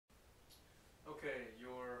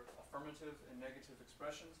affirmative and negative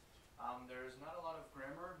expressions. There's not a lot of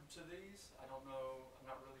grammar to these. I don't know, I'm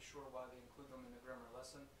not really sure why they include them in the grammar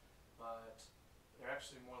lesson, but they're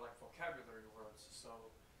actually more like vocabulary words. So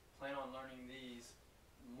plan on learning these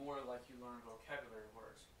more like you learn vocabulary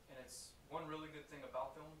words. And it's one really good thing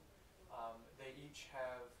about them. They each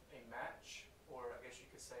have a match, or I guess you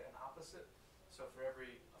could say an opposite. So for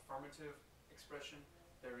every affirmative expression,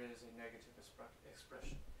 there is a negative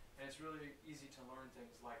expression. And it's really easy to learn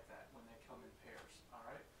things like that when they come in pairs. All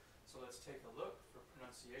right. So let's take a look for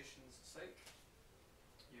pronunciation's sake.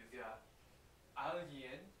 You've got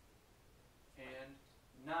alguien and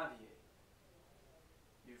nadie.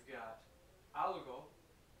 You've got algo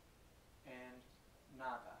and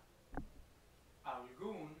nada.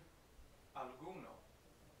 Algún, alguno.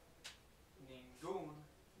 Ningún,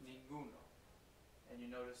 ninguno. And you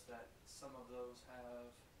notice that some of those have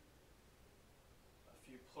a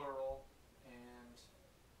few plural and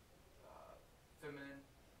feminine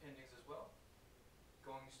endings as well.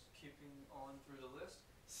 Keeping on through the list.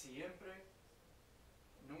 Siempre,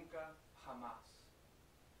 nunca, jamás.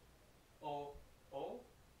 O,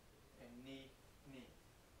 and ni.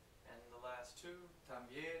 And the last two,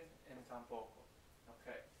 también and tampoco.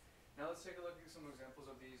 Okay. Now let's take a look at some examples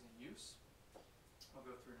of these in use. I'll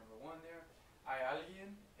go through number one there. ¿Hay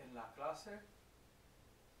alguien en la clase?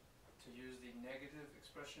 To use the negative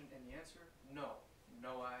expression in the answer, no.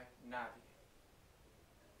 No hay nadie.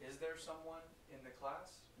 Is there someone in the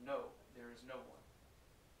class? No, there is no one.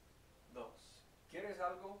 Dos. ¿Quieres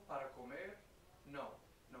algo para comer? No,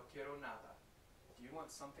 no quiero nada. Do you want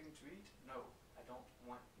something to eat? No, I don't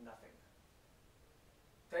want nothing.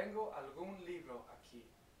 ¿Tengo algún libro aquí?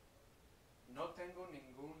 No tengo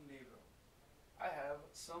ningún libro. I have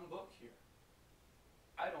some book here.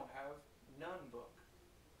 I don't have none book.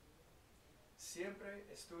 Siempre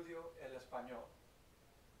estudio el español.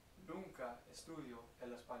 Nunca estudio el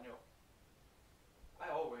español. I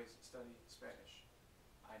always study Spanish.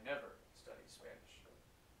 I never study Spanish.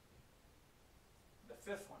 The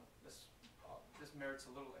fifth one, this merits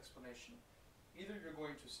a little explanation. Either you're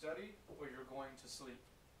going to study or you're going to sleep.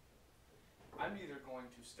 I'm neither going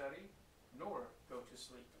to study nor go to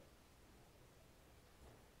sleep.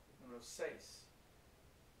 Número 6.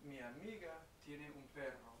 Mi amiga tiene un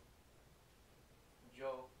perro.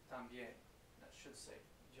 Yo también. That should say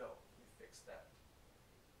yo. Let me fix that.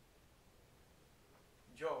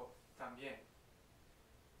 Yo también.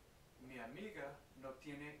 Mi amiga no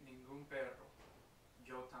tiene ningún perro.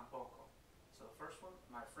 Yo tampoco. So the first one,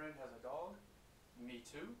 my friend has a dog. Me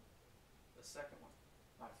too. The second one,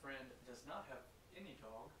 my friend does not have any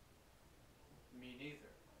dog. Me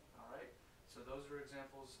neither. All right. So those are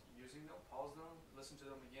examples using them. Pause them. Listen to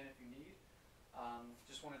them again if you need.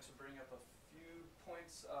 Just wanted to bring up a few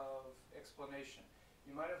points of explanation.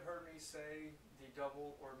 You might have heard me say the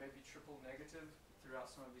double or maybe triple negative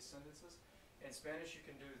throughout some of these sentences. In Spanish, you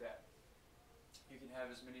can do that. You can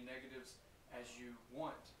have as many negatives as you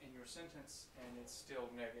want in your sentence, and it's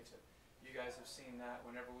still negative. You guys have seen that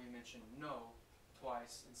whenever we mention no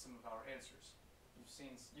twice in some of our answers.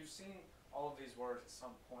 You've seen all of these words at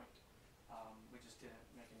some point. We just didn't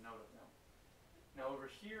make a note of them. Now over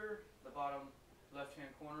here, the bottom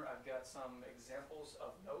left-hand corner, I've got some examples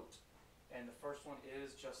of note. And the first one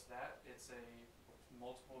is just that. It's a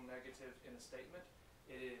multiple negative in a statement.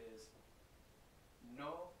 It is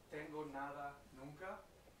no tengo nada nunca,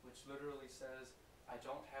 which literally says I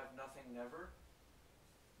don't have nothing never.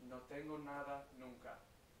 No tengo nada nunca.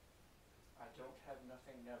 I don't have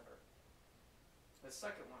nothing never. The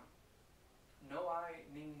second one, no hay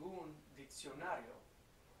ningún diccionario.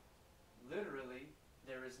 Literally,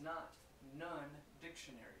 there is not none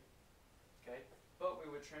dictionary. Okay? But we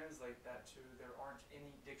would translate that to there aren't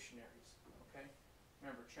any dictionaries. Okay?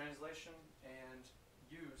 Remember, translation and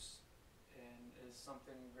use is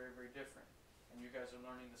something very, very different. And you guys are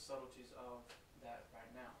learning the subtleties of that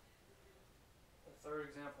right now. The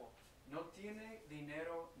third example, no tiene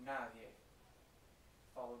dinero nadie.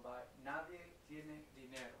 Followed by nadie tiene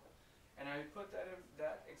dinero. And I put that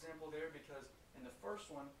example there because in the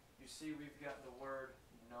first one, you see we've got the word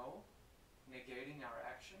no, negating our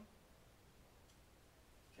action.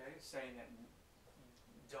 Okay, saying that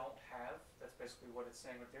don't have, that's basically what it's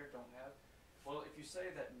saying right there, don't have. Well, if you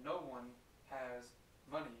say that no one has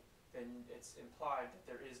money, then it's implied that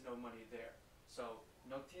there is no money there. So,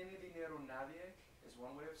 no tiene dinero nadie is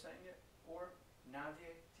one way of saying it, or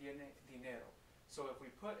nadie tiene dinero. So if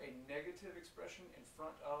we put a negative expression in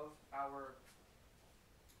front of our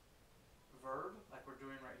verb, like we're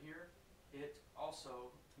doing right here, it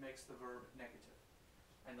also makes the verb negative.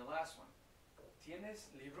 And the last one,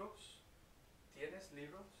 ¿tienes libros? ¿Tienes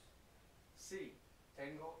libros? Sí,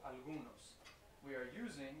 tengo algunos. We are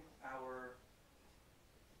using our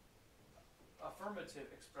affirmative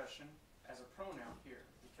expression as a pronoun here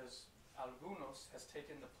because algunos has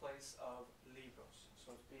taken the place of libros,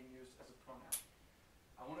 so it's being used as a pronoun.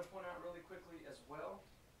 I want to point out really quickly as well,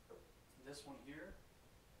 this one here.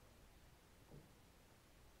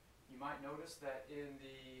 You might notice that in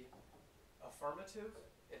the affirmative,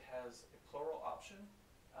 it has a plural option,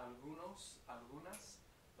 algunos, algunas,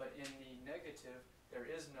 but in the negative, there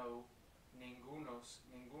is no ningunos,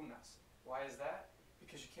 ningunas. Why is that?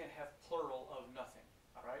 Because you can't have plural of nothing,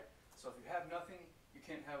 all right? So if you have nothing, you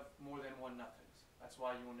can't have more than one nothings. That's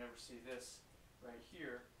why you will never see this right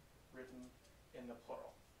here written in the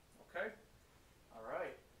plural, okay? All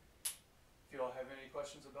right. If you all have any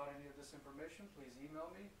questions about any of this information, please email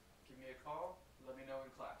me, give me a call, let me know in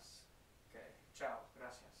class. Okay, ciao,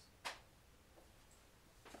 gracias.